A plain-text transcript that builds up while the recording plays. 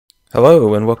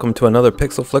Hello and welcome to another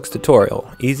PXLFLX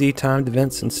tutorial, Easy Timed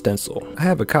Events in Stencyl. I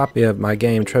have a copy of my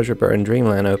game Treasure Bird in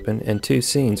Dreamland open, and two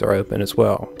scenes are open as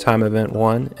well, Time Event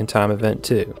 1 and Time Event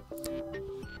 2.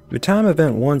 The Time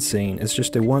Event 1 scene is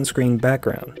just a one-screen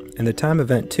background, and the Time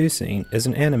Event 2 scene is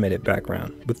an animated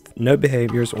background with no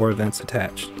behaviors or events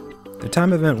attached. The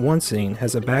Time Event 1 scene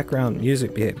has a background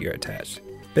music behavior attached.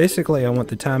 Basically, I want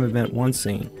the Time Event 1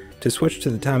 scene to switch to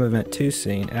the Time Event 2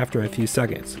 scene after a few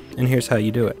seconds, and here's how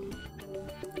you do it.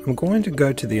 I'm going to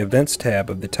go to the Events tab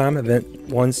of the Time Event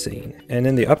 1 scene, and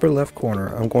in the upper left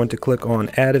corner I'm going to click on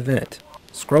Add Event.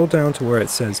 Scroll down to where it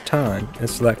says Time and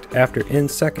select After N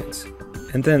seconds,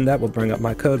 and then that will bring up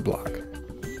my code block.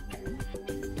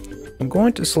 I'm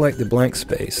going to select the blank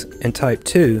space and type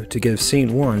 2 to give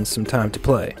Scene 1 some time to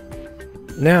play.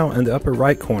 Now in the upper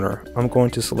right corner I'm going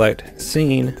to select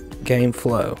Scene Game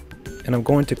Flow, and I'm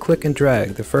going to click and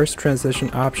drag the first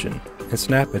transition option and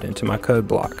snap it into my code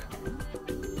block.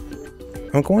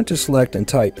 I'm going to select and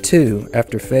type 2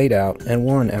 after fade out and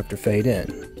 1 after fade in.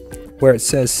 Where it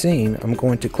says scene, I'm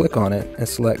going to click on it and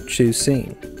select choose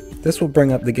scene. This will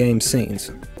bring up the game scenes.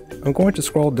 I'm going to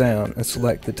scroll down and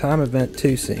select the Time Event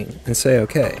 2 scene and say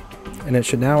OK, and it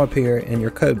should now appear in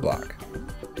your code block.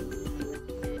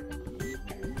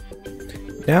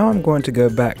 Now I'm going to go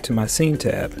back to my scene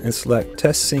tab and select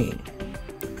test scene.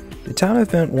 The Time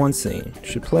Event 1 scene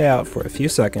should play out for a few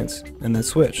seconds and then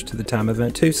switch to the Time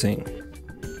Event 2 scene.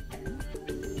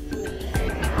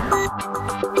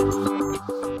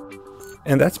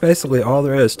 And that's basically all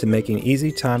there is to making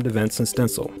easy timed events in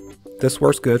Stencyl. This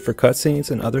works good for cutscenes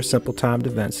and other simple timed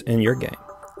events in your game.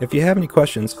 If you have any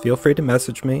questions, feel free to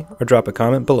message me or drop a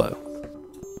comment below.